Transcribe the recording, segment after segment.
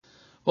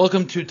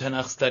Welcome to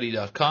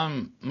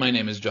TanachStudy.com. My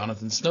name is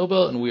Jonathan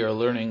Snowbell, and we are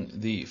learning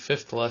the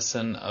fifth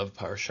lesson of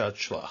Parashat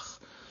Shlach.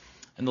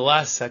 In the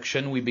last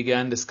section, we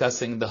began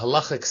discussing the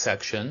halachic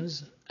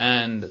sections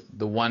and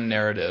the one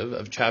narrative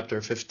of chapter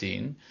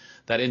 15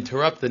 that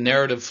interrupt the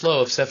narrative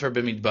flow of Sefer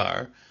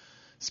B'Midbar,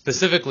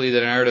 specifically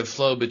the narrative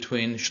flow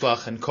between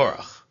Shlach and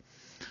Korach.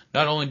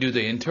 Not only do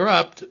they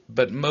interrupt,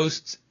 but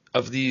most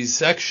of these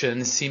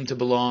sections seem to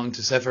belong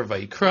to Sefer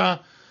Vayikra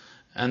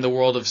and the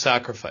world of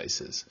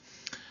sacrifices.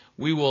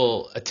 We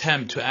will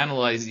attempt to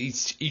analyze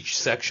each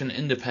section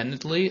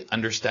independently,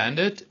 understand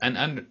it,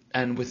 and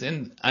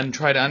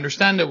try to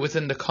understand it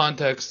within the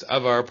context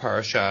of our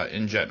parasha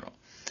in general.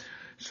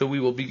 So we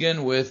will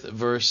begin with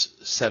verse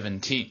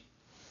 17.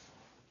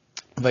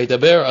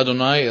 Vaydaber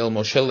Adonai el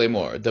Moshe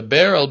lemor,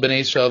 daber el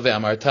bnei Yisrael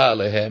ve'amarta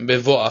alehem,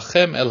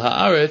 bevo'achem el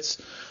haaretz,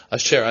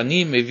 asher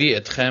ani mevi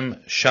etchem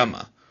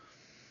shama.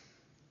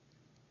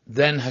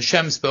 Then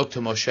Hashem spoke to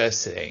Moshe,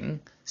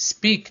 saying,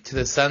 "Speak to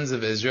the sons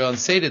of Israel and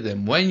say to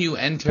them, when you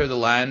enter the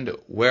land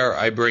where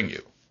I bring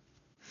you."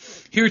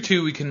 Here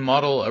too we can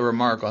model a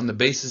remark on the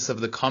basis of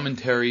the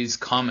commentary's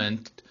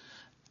comment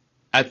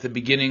at the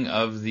beginning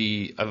of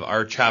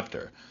our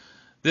chapter.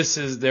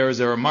 There is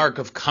a remark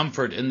of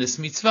comfort in this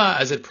mitzvah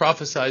as it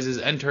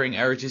prophesizes entering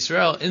Eretz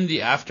Yisrael in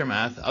the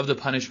aftermath of the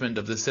punishment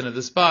of the sin of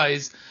the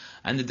spies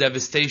and the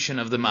devastation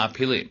of the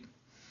Ma'apilim.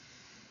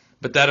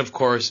 But that of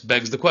course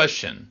begs the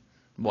question,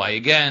 why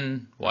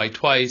again? Why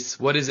twice?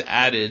 What is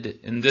added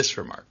in this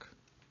remark?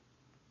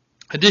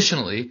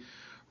 Additionally,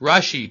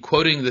 Rashi,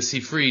 quoting the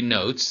Sifri,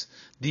 notes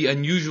the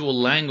unusual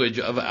language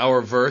of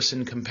our verse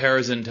in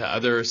comparison to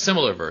other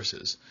similar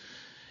verses.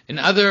 In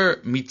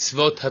other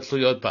mitzvot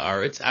hatluyot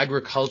ba'aretz,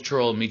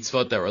 agricultural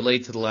mitzvot that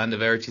relate to the land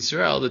of Eretz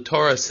Yisrael, the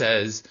Torah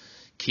says,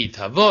 Ki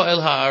tavo el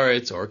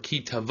haaretz, or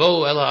Ki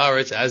tavo el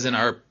haaretz, as in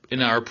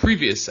our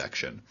previous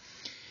section.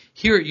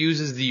 Here it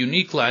uses the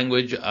unique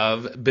language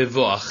of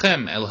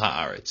bevo'achem el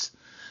haaretz.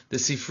 The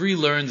Sifri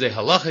learns a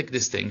halachic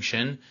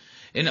distinction.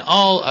 In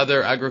all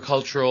other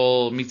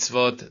agricultural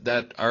mitzvot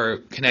that are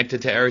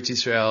connected to Eretz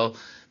Yisrael,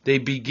 they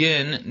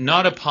begin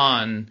not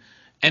upon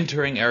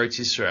entering Eretz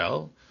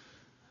Yisrael,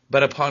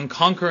 but upon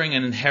conquering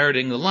and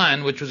inheriting the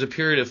land, which was a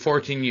period of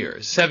 14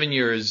 years, 7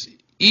 years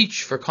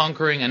each for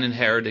conquering and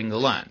inheriting the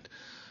land.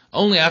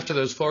 Only after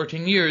those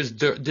 14 years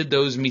did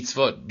those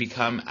mitzvot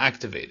become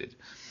activated.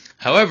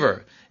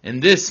 However, in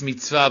this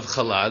mitzvah of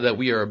chala that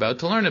we are about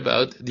to learn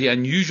about, the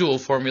unusual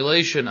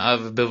formulation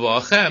of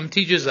bevo'achem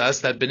teaches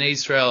us that Bnei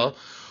Israel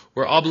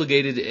were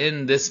obligated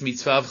in this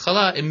mitzvah of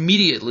chala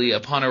immediately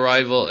upon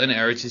arrival in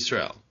Eretz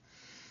Yisrael.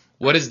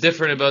 What is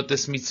different about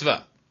this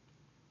mitzvah?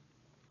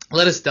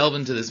 Let us delve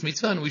into this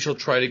mitzvah and we shall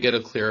try to get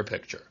a clearer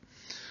picture.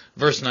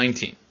 Verse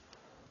 19.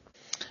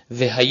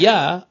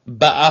 V'haya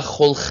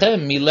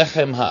ba'acholchem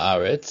milechem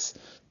haaretz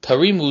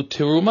tarimu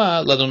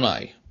tiruma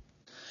ladonai.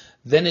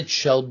 Then it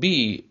shall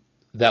be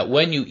that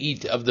when you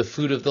eat of the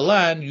food of the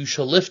land, you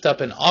shall lift up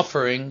an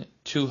offering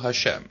to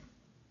Hashem.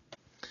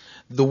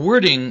 The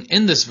wording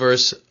in this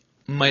verse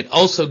might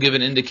also give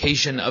an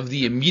indication of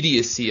the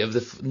immediacy of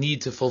the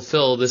need to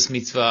fulfill this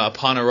mitzvah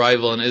upon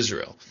arrival in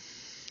Israel.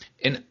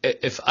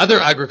 If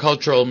other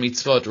agricultural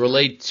mitzvot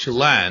relate to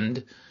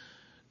land,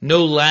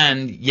 no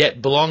land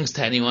yet belongs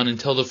to anyone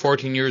until the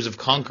 14 years of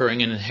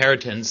conquering and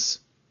inheritance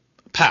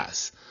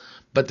pass.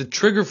 But the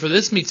trigger for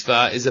this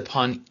mitzvah is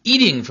upon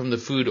eating from the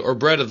food or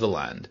bread of the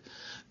land.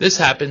 This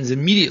happens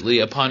immediately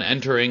upon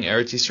entering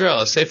Eretz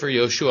Yisrael. Sefer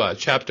Yoshua,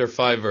 chapter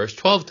 5, verse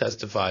 12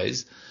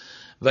 testifies,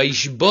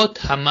 Vayishbot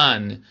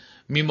Haman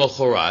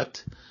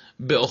mimochorat,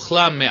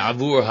 be'ochlam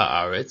me'avur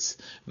ha'aretz,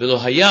 ve'lo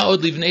haya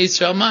od livnei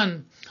Yisrael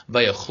man,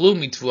 vayachlu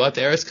mitvuat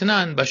Eretz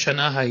Canaan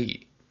bashana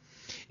hahi.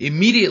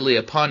 Immediately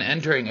upon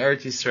entering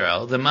Eretz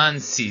Yisrael, the man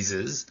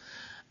ceases,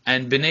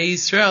 and Bnei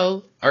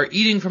Yisrael are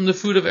eating from the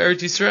food of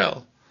Eretz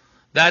Yisrael.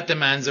 That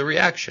demands a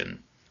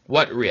reaction.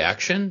 What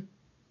reaction?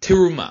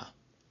 Tiruma.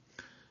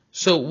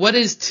 So what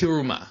is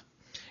tiruma?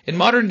 In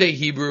modern day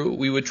Hebrew,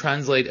 we would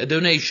translate a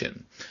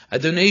donation. A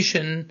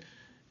donation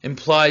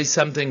implies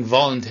something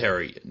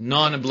voluntary,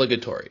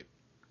 non-obligatory.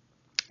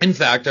 In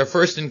fact, our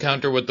first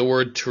encounter with the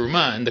word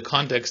tiruma in the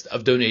context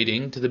of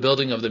donating to the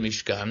building of the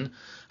Mishkan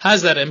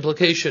has that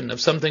implication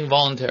of something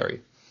voluntary.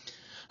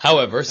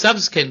 However,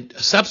 subsequent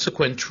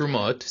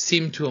trumot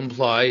seem to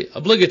imply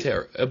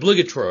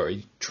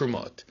obligatory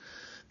trumot.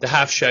 The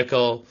half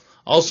shekel,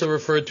 also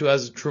referred to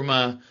as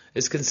truma,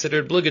 is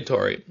considered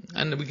obligatory,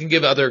 and we can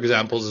give other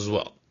examples as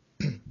well.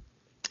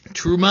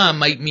 Truma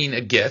might mean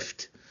a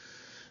gift.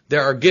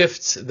 There are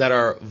gifts that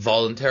are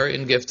voluntary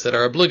and gifts that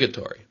are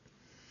obligatory.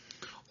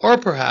 Or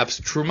perhaps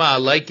truma,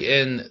 like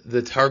in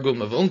the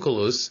Targum of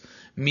Onkelos,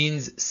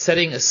 means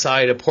setting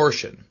aside a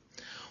portion.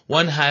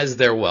 One has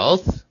their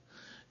wealth.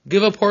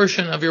 Give a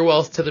portion of your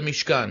wealth to the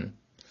Mishkan.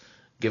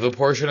 Give a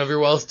portion of your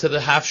wealth to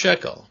the half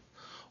shekel.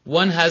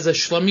 One has a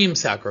shlamim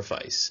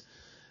sacrifice.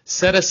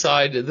 Set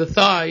aside the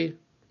thigh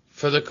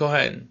for the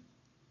Kohen.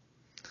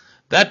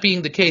 That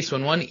being the case,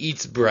 when one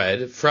eats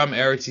bread from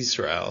Eretz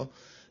Yisrael,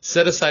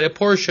 set aside a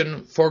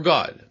portion for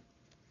God.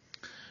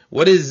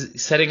 What does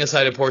setting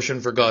aside a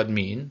portion for God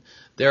mean?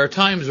 There are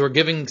times where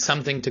giving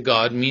something to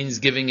God means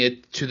giving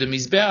it to the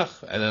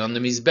Mizbeach, and then on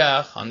the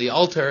Mizbeach, on the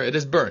altar, it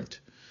is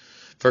burnt.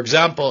 For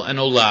example, an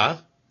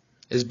olah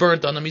is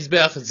burnt on the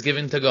Mizbeach, it's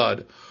given to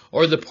God.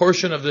 Or the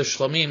portion of the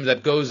shlamim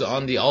that goes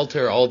on the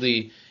altar, all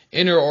the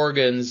inner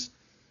organs,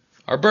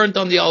 are burnt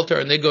on the altar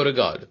and they go to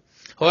God.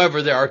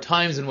 However, there are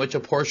times in which a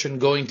portion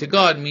going to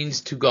God means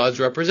to God's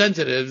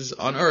representatives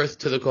on earth,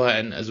 to the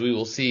Kohen, as we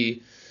will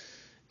see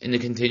in the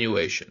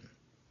continuation.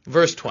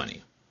 Verse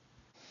 20.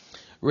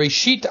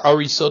 Reshit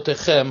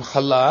arisotechem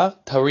chala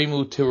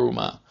tarimu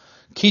tiruma,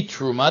 ki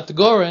trumat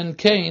goren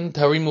kain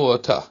tarimu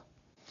ota.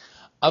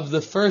 Of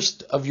the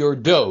first of your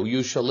dough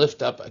you shall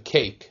lift up a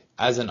cake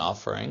as an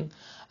offering,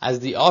 as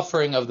the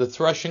offering of the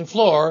threshing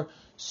floor,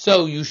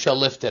 so you shall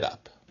lift it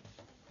up.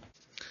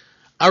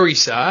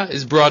 Arisa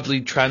is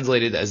broadly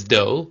translated as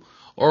dough,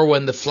 or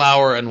when the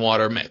flour and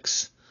water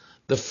mix.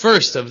 The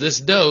first of this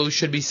dough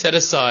should be set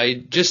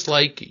aside just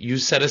like you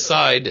set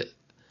aside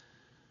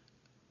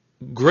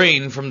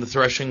grain from the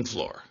threshing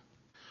floor.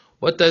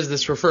 What does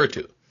this refer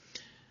to?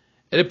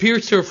 It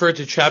appears to refer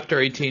to chapter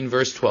 18,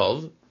 verse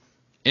 12,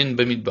 in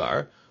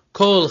Bamidbar,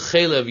 Kol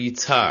chelev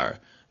yitzhar,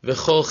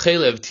 v'chol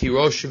chelev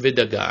tirosh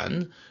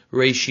v'dagan,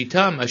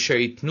 reishitam asher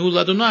yitnu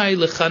ladonai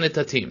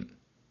lechanetatim.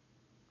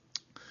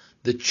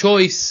 The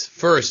choice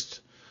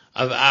first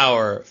of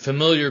our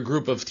familiar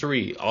group of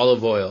three,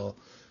 olive oil,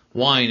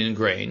 wine, and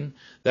grain,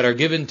 that are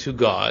given to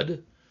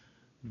God,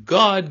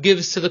 God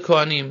gives to the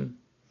Kohanim.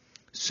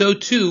 So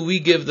too we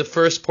give the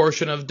first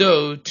portion of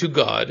dough to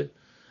God,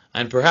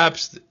 and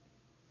perhaps,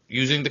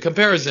 using the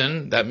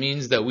comparison, that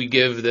means that we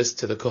give this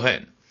to the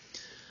Kohen.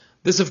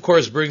 This, of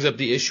course, brings up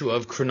the issue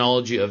of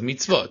chronology of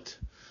mitzvot.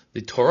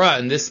 The Torah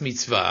in this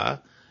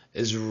mitzvah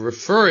is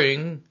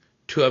referring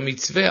to a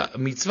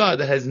mitzvah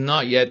that has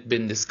not yet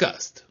been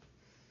discussed.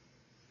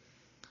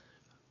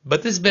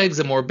 But this begs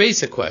a more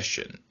basic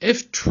question.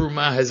 If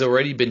truma has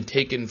already been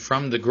taken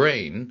from the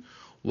grain,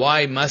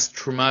 why must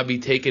truma be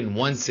taken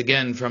once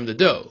again from the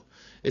dough?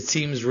 It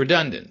seems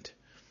redundant.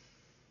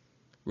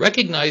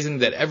 Recognizing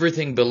that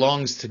everything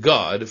belongs to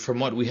God from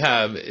what we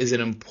have is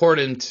an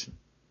important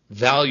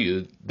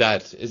value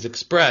that is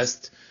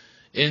expressed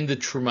in the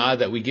truma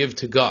that we give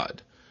to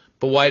God.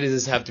 But why does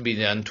this have to be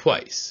done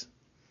twice?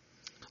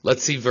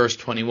 Let's see verse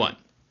 21.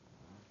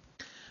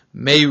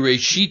 Mei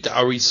reshit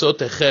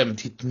arisotechem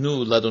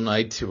titnu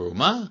ladonai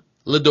tiruma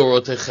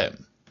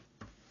ledorotechem.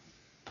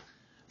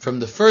 From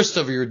the first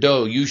of your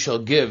dough you shall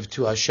give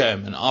to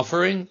Hashem an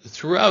offering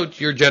throughout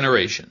your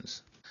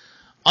generations.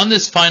 On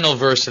this final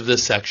verse of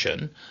this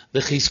section, the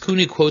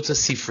Chizkuni quotes a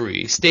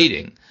Sifri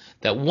stating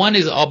that one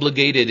is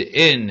obligated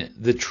in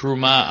the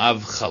truma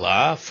of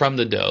challah from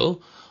the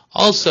dough,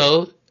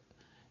 also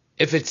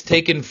if it's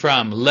taken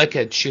from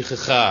leket,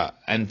 shichacha,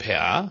 and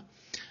peah,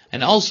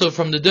 and also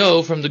from the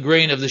dough from the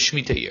grain of the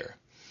Shemitah year.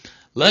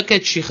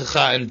 Leket,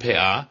 shichacha, and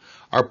peah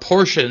are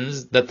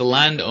portions that the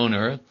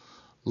landowner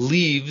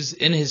leaves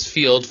in his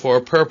field for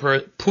a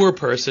poor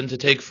person to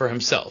take for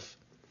himself.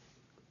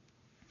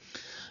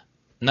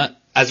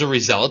 As a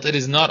result, it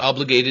is not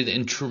obligated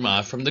in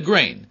truma from the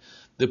grain.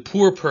 The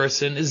poor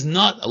person is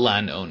not a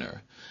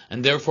landowner,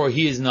 and therefore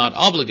he is not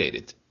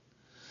obligated.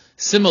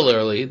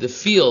 Similarly, the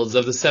fields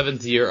of the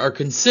seventh year are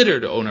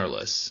considered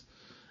ownerless.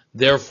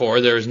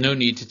 Therefore, there is no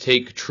need to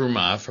take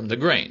truma from the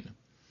grain.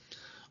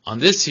 On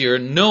this year,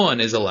 no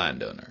one is a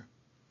landowner.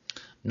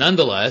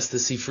 Nonetheless, the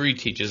Sifri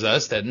teaches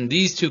us that in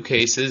these two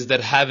cases that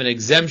have an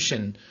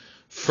exemption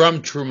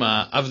from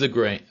truma of the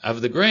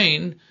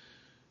grain,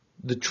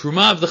 the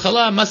truma of the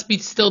challah must be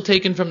still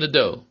taken from the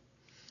dough.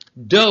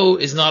 Dough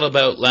is not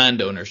about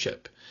land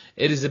ownership.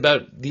 It is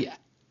about the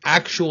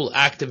actual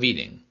act of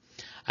eating.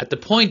 At the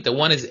point that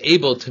one is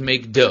able to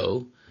make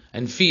dough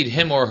and feed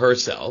him or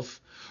herself,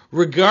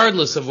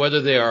 regardless of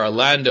whether they are a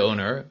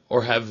landowner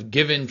or have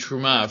given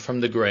truma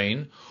from the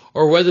grain,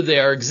 or whether they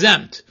are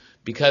exempt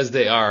because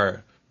they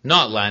are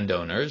not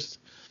landowners,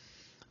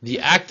 the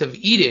act of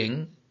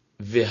eating,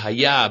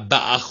 v'haya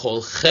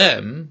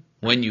ba'acholchem,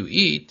 when you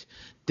eat,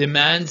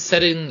 demands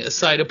setting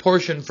aside a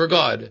portion for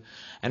God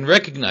and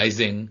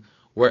recognizing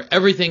where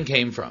everything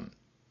came from.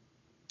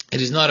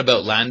 It is not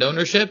about land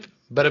ownership,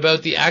 but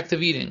about the act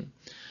of eating.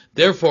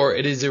 Therefore,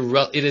 it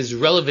is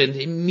relevant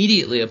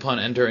immediately upon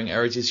entering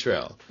Eretz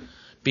Yisrael,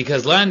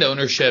 because land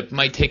ownership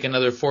might take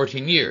another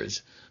 14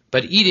 years,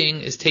 but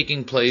eating is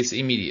taking place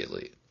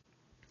immediately.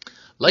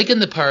 Like in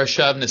the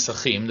parasha of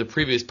Nesachim, the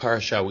previous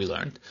parasha we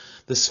learned,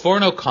 the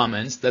Sforno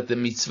comments that the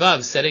mitzvah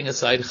of setting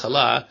aside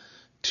challah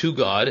to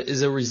God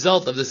is a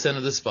result of the sin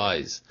of the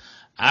spies.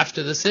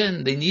 After the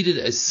sin, they needed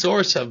a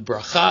source of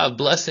bracha, of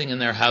blessing in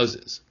their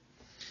houses.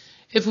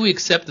 If we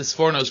accept the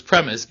Sforno's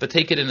premise, but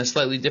take it in a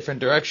slightly different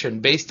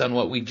direction based on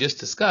what we just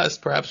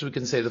discussed, perhaps we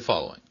can say the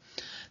following.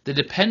 The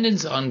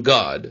dependence on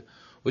God,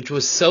 which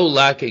was so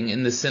lacking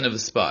in the sin of the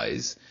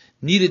spies,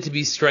 needed to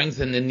be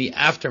strengthened in the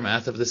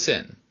aftermath of the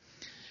sin.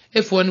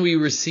 If when we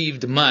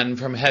received man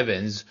from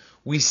heavens,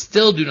 we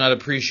still do not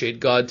appreciate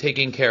God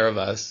taking care of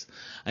us,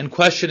 and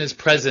question His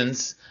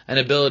presence and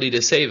ability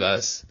to save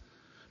us,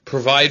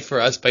 provide for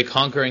us by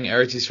conquering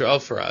Eretz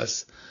Yisrael for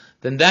us,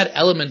 then that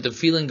element of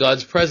feeling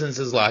God's presence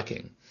is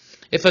lacking.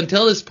 If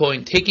until this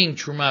point taking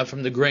truma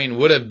from the grain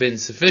would have been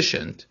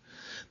sufficient,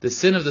 the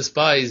sin of the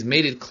spies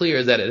made it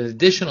clear that an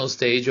additional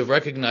stage of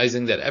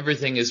recognizing that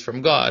everything is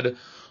from God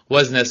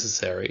was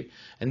necessary,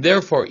 and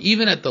therefore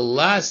even at the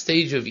last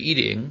stage of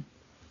eating,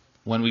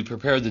 when we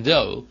prepare the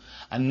dough,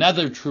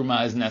 another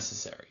truma is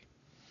necessary.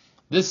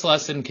 This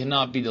lesson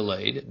cannot be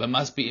delayed, but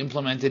must be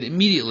implemented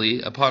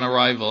immediately upon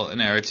arrival in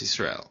Eretz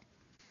Yisrael.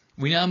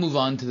 We now move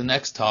on to the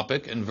next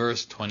topic in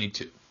verse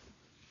 22.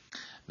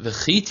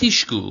 V'chi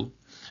tishku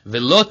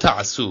v'lo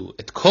ta'asu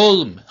et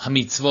kol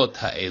hamitzvot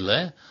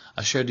ha'ele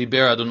asher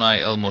diber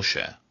Adonai el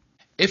Moshe.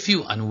 If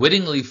you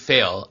unwittingly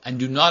fail and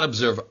do not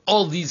observe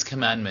all these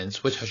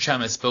commandments which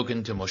Hashem has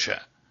spoken to Moshe.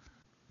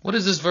 What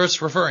is this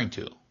verse referring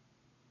to?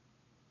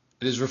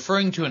 It is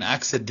referring to an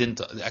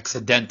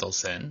accidental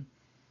sin.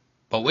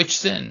 But which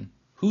sin?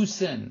 Whose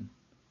sin?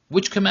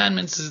 Which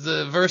commandments is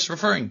the verse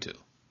referring to?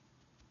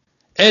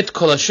 Et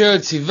kol asher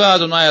tziva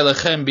Adonai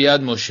alechem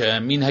biyad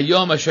Moshe min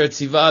hayom asher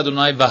tziva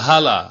Adonai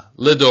v'hala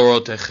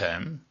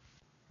ledorotechem.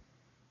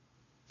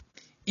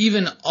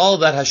 Even all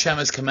that Hashem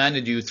has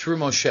commanded you through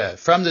Moshe,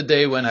 from the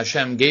day when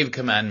Hashem gave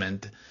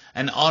commandment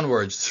and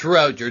onwards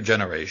throughout your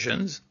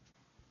generations.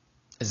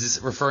 Is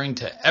this referring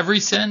to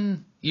every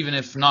sin, even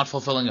if not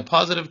fulfilling a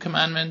positive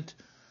commandment?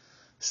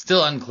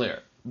 Still unclear.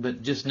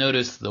 But just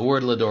notice the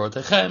word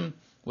ledorotechem,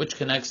 which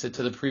connects it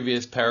to the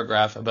previous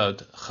paragraph about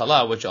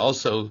chala, which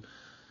also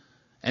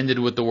ended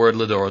with the word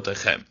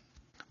ledorotechem.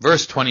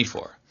 Verse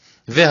 24.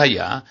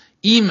 Vehaya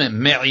im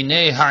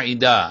me'inei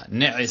ha'ida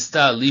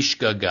ne'esta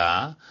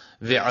lishgaga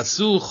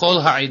ve'asu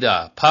chol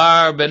ha'ida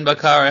par ben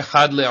bakar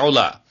echad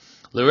le'ola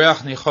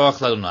l'reach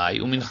nichoach l'Adonai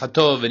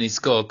uminchato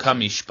v'nisko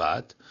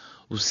kamishpat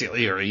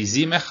u'si'ir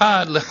izim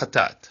echad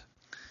lechatat.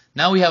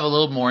 Now we have a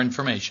little more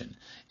information.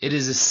 It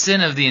is a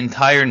sin of the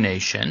entire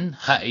nation,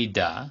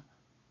 ha'ida.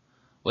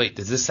 Wait,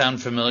 does this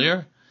sound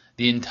familiar?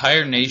 The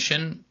entire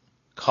nation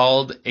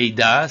called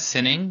Eidah,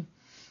 sinning?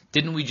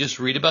 Didn't we just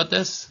read about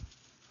this?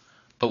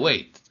 But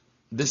wait,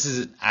 this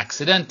is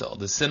accidental.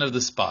 The sin of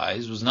the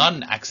spies was not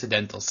an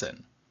accidental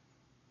sin.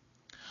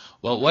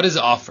 Well, what is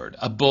offered?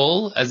 A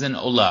bull as an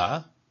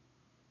olah,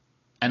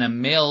 and a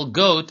male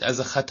goat as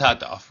a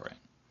chatat offering.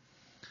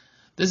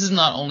 This is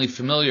not only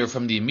familiar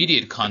from the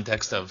immediate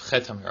context of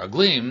Chet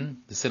HaMeraglim,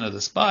 the sin of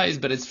the spies,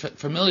 but it's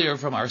familiar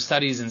from our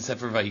studies in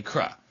Sefer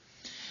Vayikra.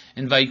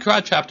 In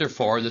Vayikra chapter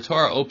 4, the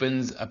Torah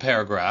opens a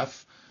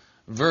paragraph,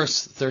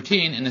 verse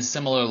 13, in a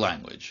similar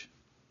language.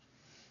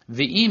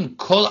 Ve'im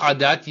kol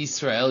adat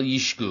Yisrael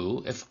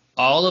yishgu, if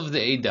all of the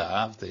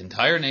Eidah, the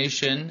entire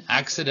nation,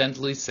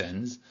 accidentally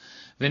sins,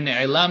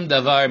 v'ne'elam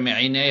davar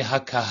me'inei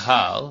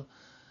hakahal,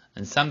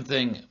 and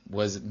something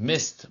was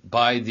missed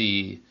by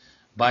the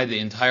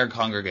entire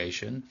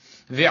congregation,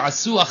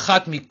 ve'asu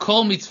achat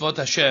mikol mitzvot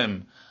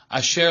Hashem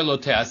asher lo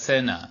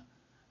te'asena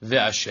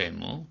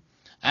ve'ashemu,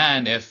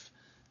 and if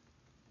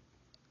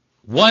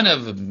one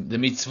of the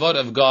mitzvot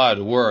of God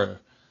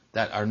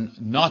that are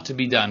not to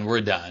be done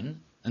were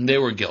done, and they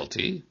were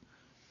guilty,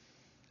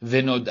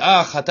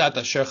 ve'nod'a chatat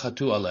asher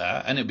chatu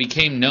aleh, and it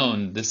became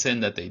known the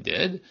sin that they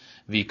did,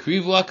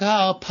 v'ikrivu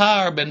akal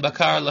par ben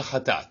bakar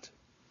lechatat.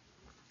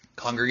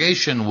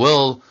 Congregation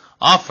will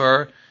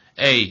offer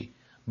a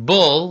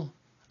bull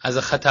as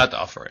a chatat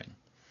offering.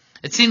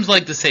 It seems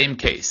like the same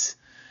case.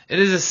 It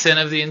is a sin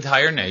of the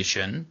entire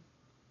nation.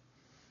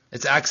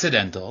 It's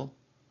accidental.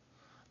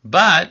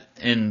 But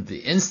in the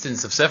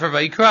instance of Sefer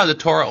Vayikra, the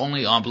Torah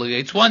only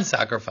obligates one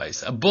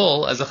sacrifice, a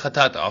bull as a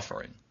chatat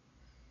offering.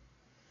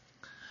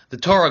 The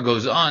Torah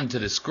goes on to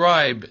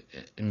describe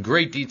in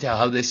great detail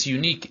how this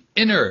unique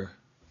inner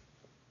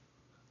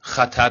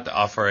chatat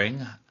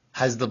offering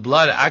has the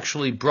blood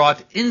actually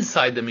brought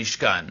inside the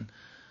Mishkan,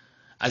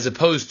 as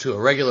opposed to a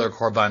regular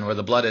korban where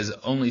the blood is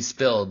only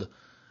spilled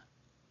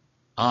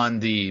on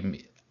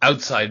the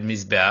outside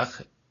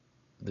mizbech,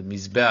 the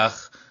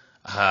mizbech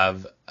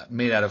have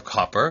made out of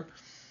copper.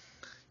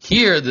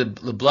 Here, the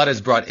blood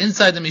is brought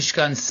inside the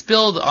Mishkan,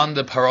 spilled on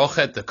the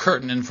parochet, the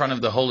curtain in front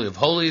of the Holy of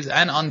Holies,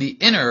 and on the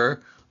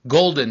inner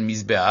golden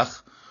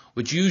mizbech,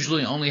 which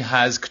usually only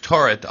has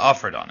ketoret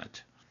offered on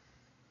it.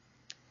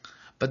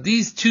 But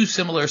these two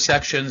similar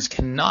sections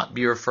cannot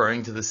be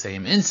referring to the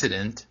same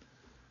incident,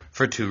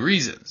 for two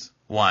reasons.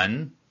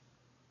 One,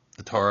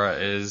 the Torah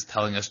is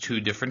telling us two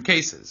different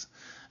cases,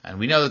 and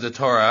we know that the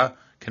Torah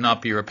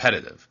cannot be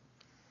repetitive.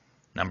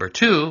 Number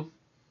two,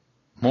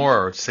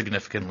 more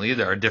significantly,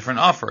 there are different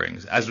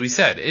offerings. As we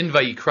said, in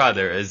Vayikra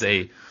there is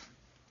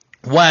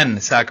one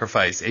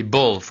sacrifice, a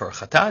bull for a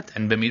chatat,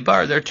 and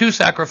B'midbar there are two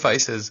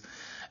sacrifices,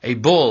 a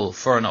bull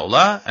for an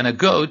olah and a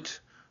goat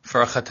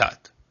for a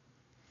chatat.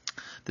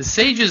 The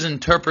sages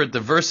interpret the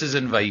verses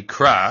in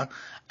Vayikra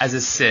as a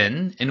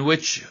sin in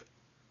which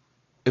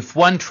if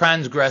one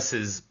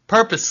transgresses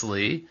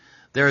purposely,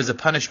 there is a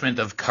punishment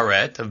of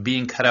karet, of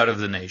being cut out of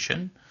the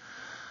nation.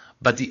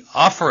 But the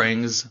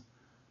offerings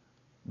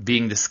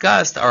being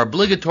discussed are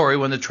obligatory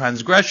when the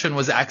transgression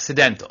was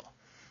accidental.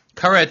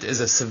 Karet is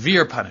a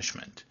severe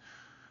punishment.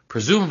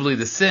 Presumably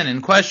the sin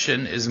in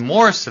question is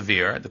more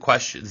severe,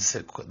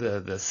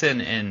 the sin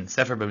in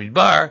Sefer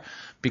Bamidbar,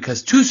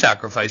 because 2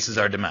 sacrifices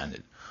are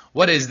demanded.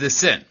 What is this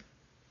sin?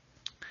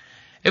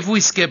 If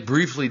we skip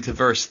briefly to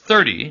verse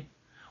 30,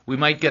 we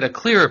might get a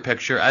clearer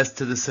picture as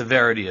to the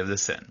severity of the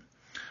sin.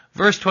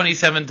 Verse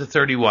 27 to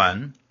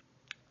 31,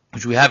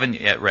 which we haven't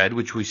yet read,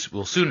 which we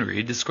will soon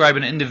read, describe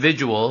an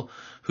individual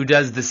who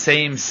does the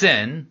same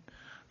sin,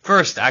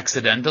 first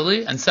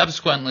accidentally and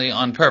subsequently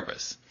on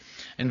purpose.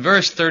 In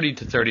verse 30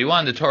 to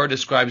 31, the Torah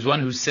describes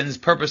one who sins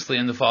purposely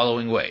in the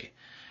following way.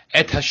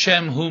 Et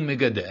Hashem hu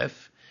migadef,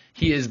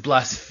 he is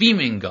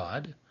blaspheming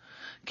God.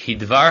 Ki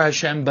dvar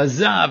Hashem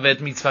bazav et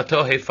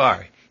mitzvato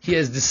hefar, he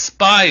has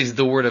despised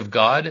the word of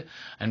God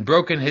and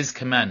broken his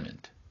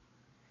commandment.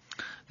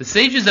 The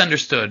sages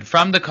understood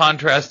from the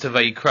contrast to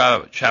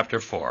Vayikra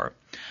chapter 4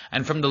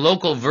 and from the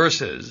local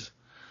verses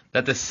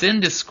that the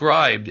sin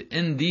described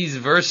in these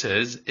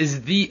verses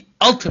is the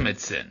ultimate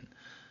sin.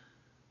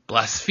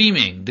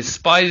 Blaspheming,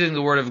 despising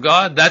the word of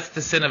God, that's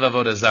the sin of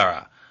Avodah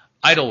Zarah,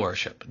 idol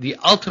worship, the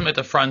ultimate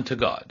affront to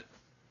God.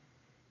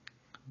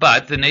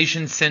 But the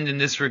nation sinned in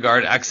this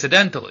regard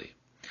accidentally,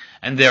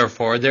 and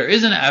therefore there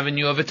is an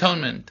avenue of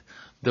atonement,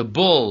 the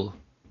bull,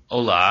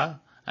 Olah,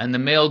 and the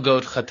male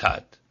goat,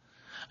 Chatat.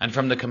 And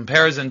from the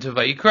comparison to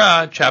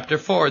Vayikra, chapter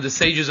 4, the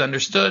sages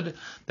understood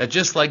that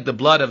just like the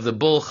blood of the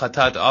bull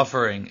Chatat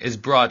offering is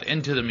brought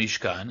into the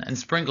Mishkan and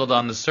sprinkled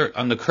on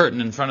the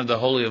curtain in front of the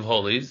Holy of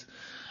Holies,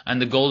 and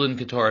the golden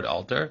Ketoret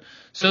altar,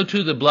 so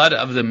too the blood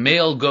of the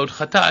male goat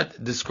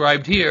Chatat,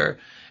 described here,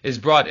 is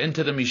brought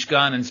into the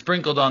Mishkan and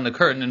sprinkled on the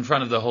curtain in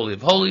front of the Holy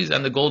of Holies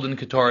and the golden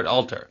Ketoret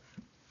altar.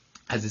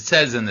 As it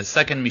says in the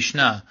second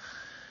Mishnah,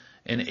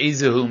 in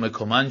Ezehu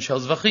Mekoman Shel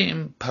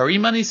Zvachim,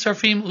 Parim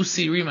Anisrafim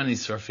Usirim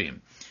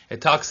Anisrafim.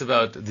 It talks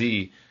about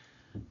the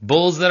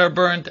bulls that are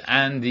burnt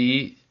and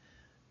the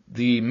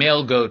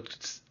male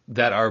goats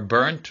that are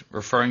burnt,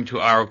 referring to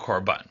our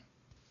Korban.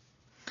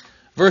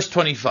 Verse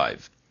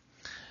 25.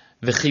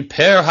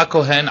 V'chiper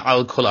hakohen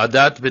al kol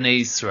adat b'nei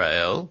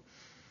Yisrael,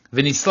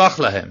 v'nislach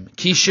lahem,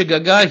 ki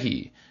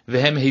shegagahi,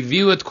 v'hem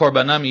heviu et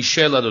korbanam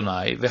yishel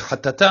Adonai,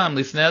 v'chatatam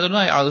lifnei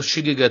Adonai al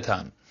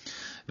shigegatam,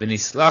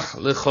 v'nislach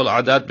lechol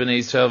adat b'nei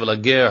Yisrael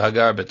v'lager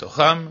hagar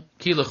betocham,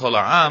 ki lechol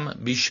ha'am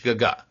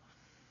bishgaga.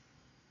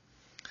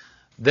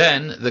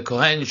 Then the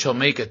Kohen shall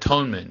make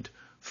atonement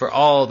for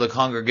all the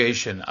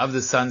congregation of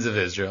the sons of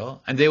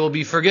Israel, and they will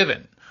be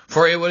forgiven,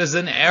 for it was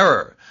an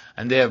error,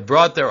 and they have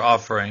brought their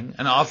offering,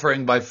 an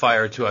offering by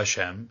fire to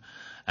Hashem,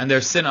 and their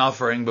sin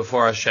offering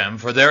before Hashem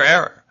for their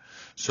error.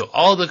 So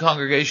all the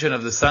congregation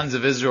of the sons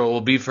of Israel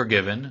will be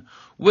forgiven,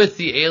 with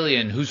the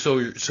alien who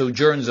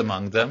sojourns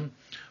among them,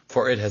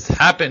 for it has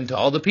happened to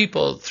all the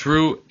people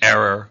through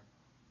error.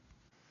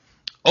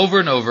 Over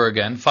and over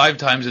again, 5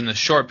 times in this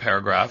short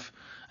paragraph,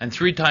 and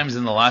 3 times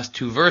in the last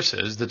 2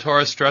 verses, the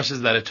Torah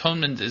stresses that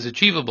atonement is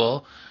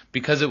achievable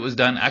because it was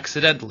done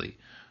accidentally,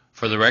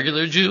 for the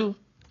regular Jew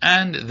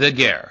and the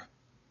ger.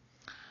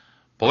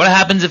 But what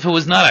happens if it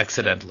was not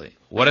accidentally?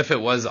 What if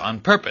it was on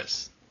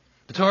purpose?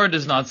 The Torah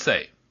does not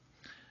say.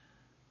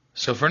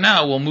 So for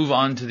now, we'll move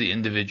on to the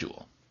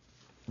individual.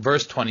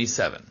 Verse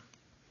 27.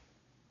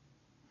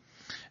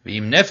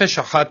 V'im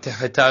nefesh achat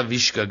techeta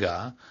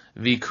vishgaga,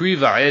 v'ikri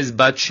va'ez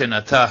bat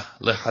shenata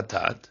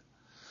lechatat,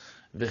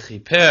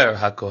 v'chiper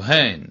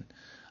hakohen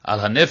al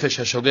hanefesh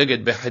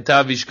hashogeget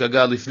becheta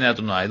vishgaga lifnei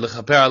Adonai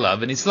lechaper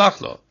alav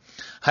v'nislach lo.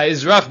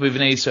 Ha'ezrach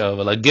b'vnei Yisrael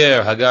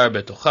v'lager hagar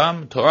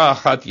betocham Torah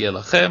achat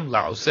yelachem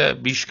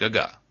la'oseh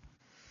bishgaga.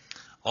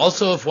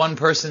 Also, if one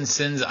person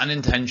sins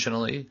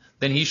unintentionally,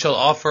 then he shall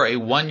offer a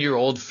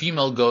 1-year-old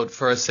female goat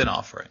for a sin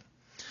offering.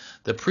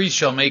 The priest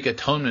shall make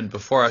atonement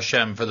before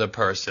Hashem for the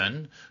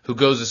person who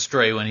goes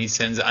astray when he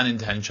sins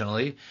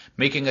unintentionally,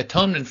 making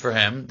atonement for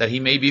him that he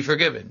may be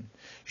forgiven.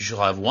 You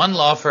shall have one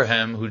law for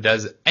him who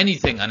does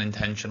anything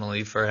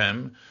unintentionally for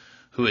him,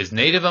 who is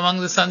native among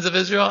the sons of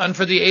Israel, and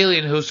for the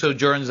alien who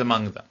sojourns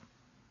among them.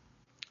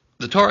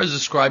 The Torah is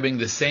describing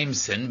the same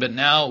sin, but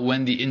now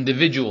when the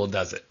individual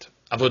does it,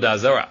 Avodah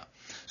Zarah.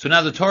 So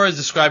now the Torah is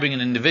describing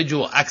an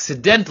individual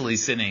accidentally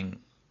sinning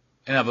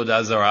in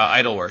Avodah Zarah,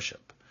 idol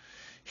worship.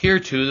 Here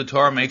too, the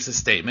Torah makes a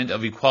statement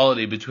of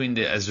equality between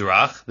the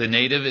Ezrach, the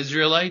native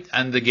Israelite,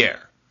 and the Ger.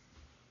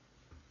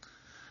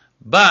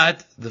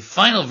 But the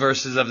final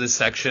verses of this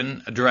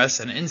section address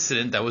an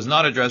incident that was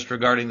not addressed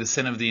regarding the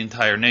sin of the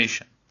entire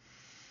nation.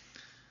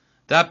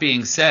 That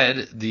being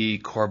said, the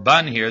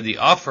Korban here, the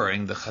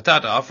offering, the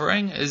Chatat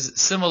offering, is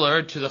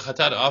similar to the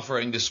Chatat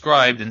offering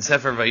described in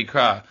Sefer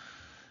Vayikra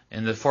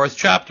in the 4th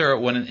chapter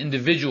when an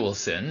individual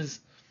sins.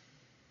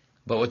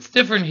 But what's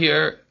different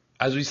here,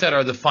 as we said,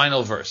 are the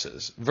final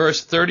verses.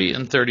 Verse 30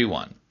 and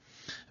 31.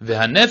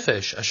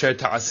 V'hanefesh asher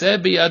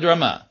ta'aseh biyad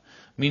ramah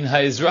min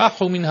ha'ezrach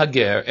hu min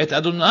hager et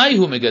Adonai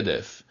hu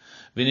megadef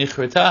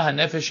v'nichreta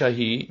hanefesh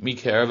hahi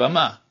mikerev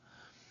amah.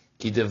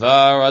 Ki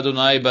devar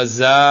Adonai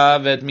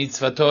bazav et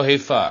mitzvato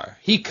hefar.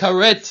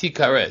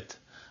 Hikaret.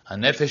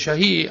 Hanefesh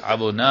hahi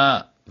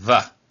avona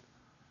va.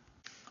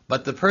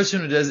 But the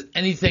person who does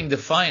anything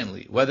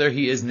defiantly, whether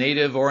he is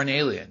native or an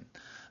alien,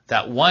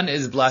 that one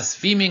is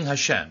blaspheming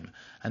Hashem,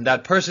 and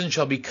that person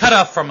shall be cut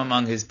off from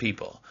among his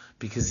people,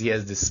 because he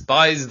has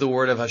despised the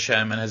word of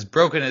Hashem and has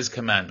broken his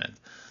commandment.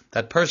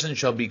 That person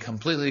shall be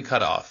completely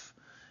cut off.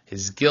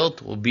 His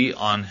guilt will be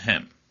on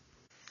him.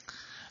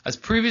 As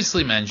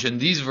previously mentioned,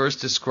 these verses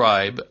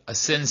describe a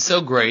sin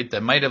so great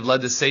that might have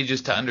led the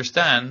sages to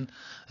understand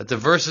that the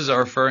verses are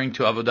referring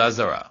to Avodah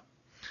Zarah.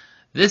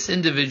 This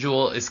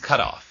individual is cut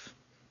off,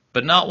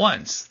 but not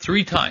once,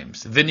 3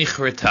 times.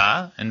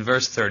 V'nichreta in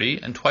verse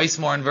 30, and twice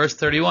more in verse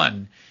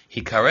 31.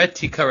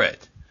 Hikaret.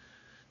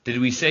 Did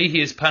we say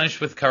he is punished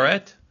with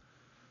karet?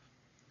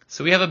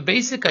 So we have a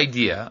basic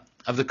idea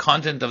of the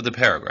content of the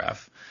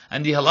paragraph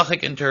and the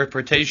halachic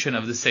interpretation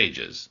of the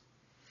sages,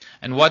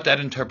 and what that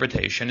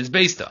interpretation is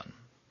based on.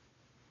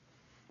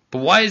 But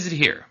why is it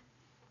here?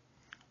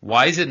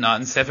 Why is it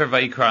not in Sefer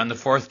Vayikra in the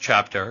 4th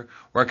chapter,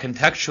 where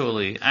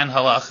contextually and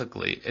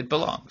halachically it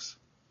belongs?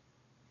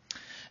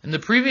 In the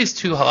previous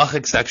 2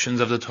 halachic sections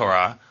of the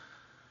Torah,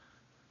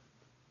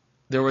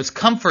 there was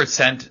comfort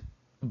sent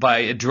by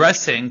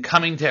addressing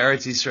coming to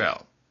Eretz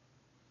Yisrael.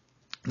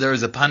 There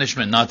is a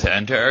punishment not to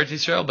enter Eretz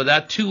Yisrael, but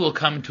that too will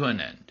come to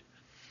an end.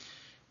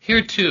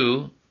 Here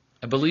too,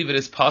 I believe it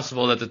is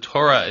possible that the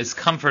Torah is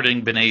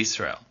comforting Bnei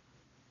Yisrael.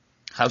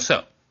 How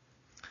so?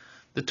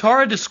 The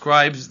Torah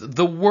describes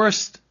the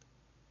worst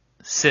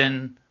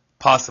sin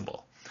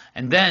possible,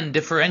 and then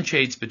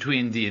differentiates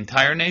between the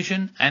entire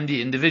nation and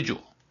the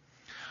individual.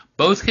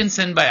 Both can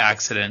sin by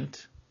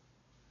accident,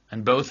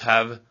 and both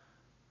have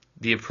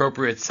the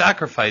appropriate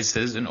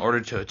sacrifices in order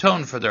to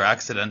atone for their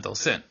accidental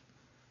sin.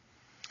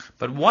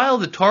 But while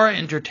the Torah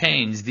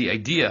entertains the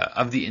idea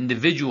of the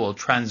individual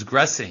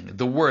transgressing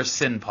the worst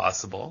sin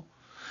possible,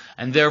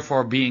 and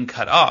therefore being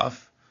cut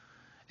off,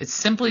 it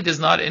simply does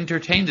not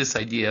entertain this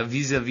idea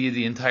vis-a-vis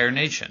the entire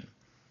nation.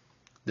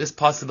 This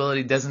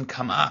possibility doesn't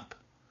come up.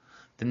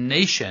 The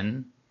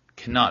nation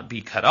cannot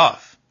be cut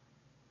off.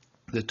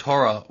 The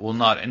Torah will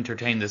not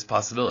entertain this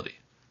possibility.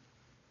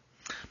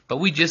 But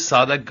we just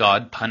saw that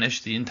God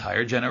punished the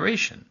entire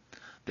generation.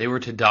 They were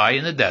to die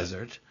in the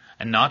desert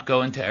and not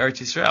go into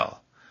Eretz Yisrael.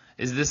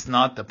 Is this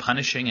not the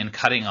punishing and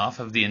cutting off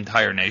of the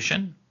entire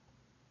nation?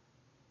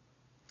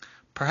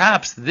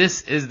 Perhaps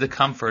this is the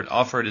comfort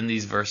offered in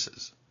these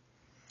verses.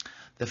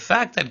 The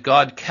fact that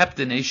God kept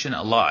the nation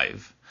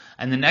alive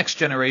and the next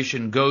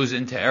generation goes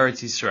into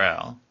Eretz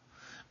Yisrael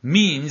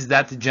means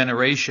that the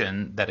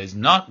generation that is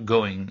not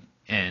going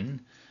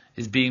in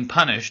is being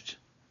punished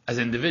as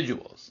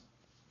individuals.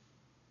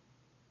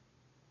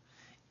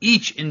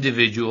 Each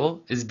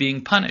individual is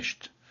being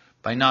punished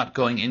by not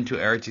going into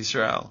Eretz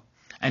Yisrael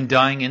and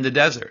dying in the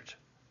desert.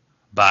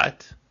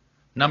 But,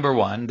 number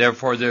 1,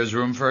 therefore there's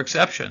room for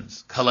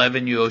exceptions. Kalev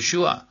and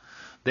Yehoshua,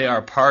 they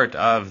are part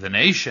of the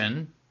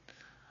nation,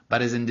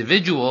 but as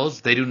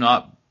individuals, they do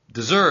not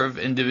deserve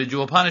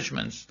individual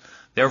punishments.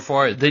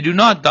 Therefore, they do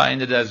not die in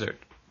the desert.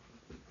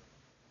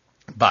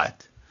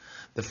 But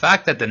the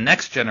fact that the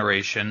next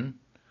generation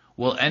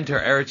will enter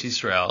Eretz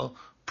Yisrael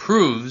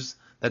proves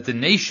that the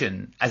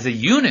nation as a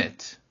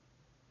unit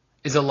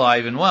is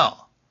alive and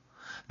well.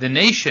 The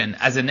nation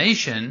as a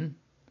nation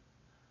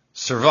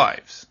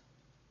survives.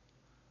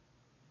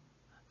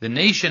 The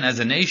nation as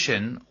a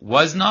nation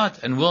was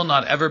not and will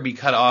not ever be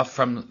cut off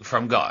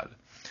from God.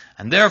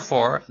 And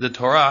therefore, the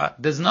Torah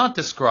does not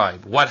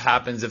describe what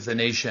happens if the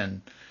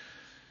nation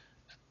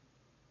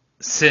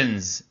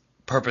sins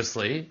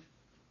purposely,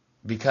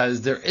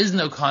 because there is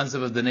no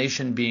concept of the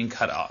nation being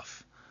cut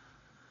off.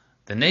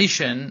 The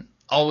nation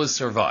always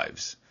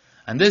survives.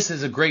 And this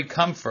is a great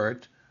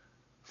comfort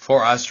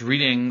for us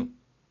reading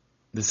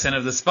the sin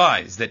of the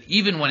spies, that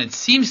even when it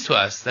seems to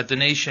us that the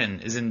nation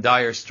is in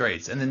dire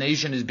straits and the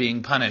nation is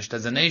being punished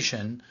as a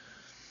nation,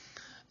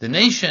 the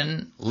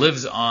nation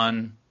lives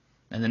on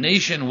and the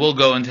nation will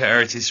go into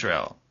Eretz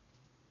Yisrael.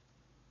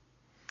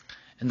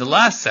 In the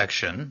last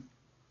section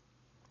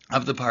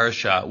of the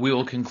parasha, we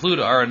will conclude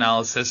our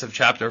analysis of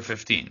chapter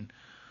 15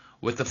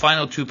 with the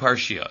final 2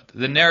 parshiot.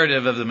 The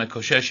narrative of the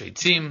Mekoshesh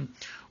Eitzim,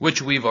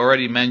 which we've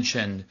already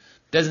mentioned,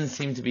 doesn't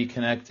seem to be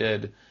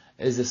connected,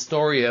 is a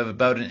story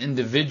about an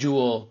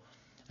individual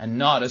and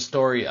not a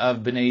story of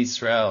Bnei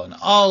Yisrael. And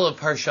all of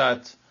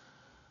Parshiot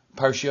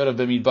of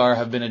Bamidbar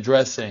have been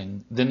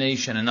addressing the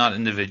nation and not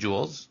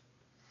individuals.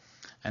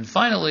 And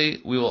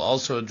finally, we will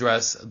also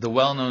address the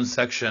well-known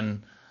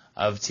section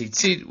of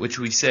Tzitzit, which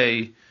we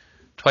say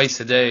twice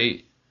a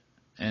day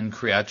in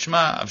Kriyat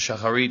Shema, of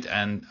Shacharit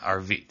and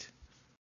Arvit.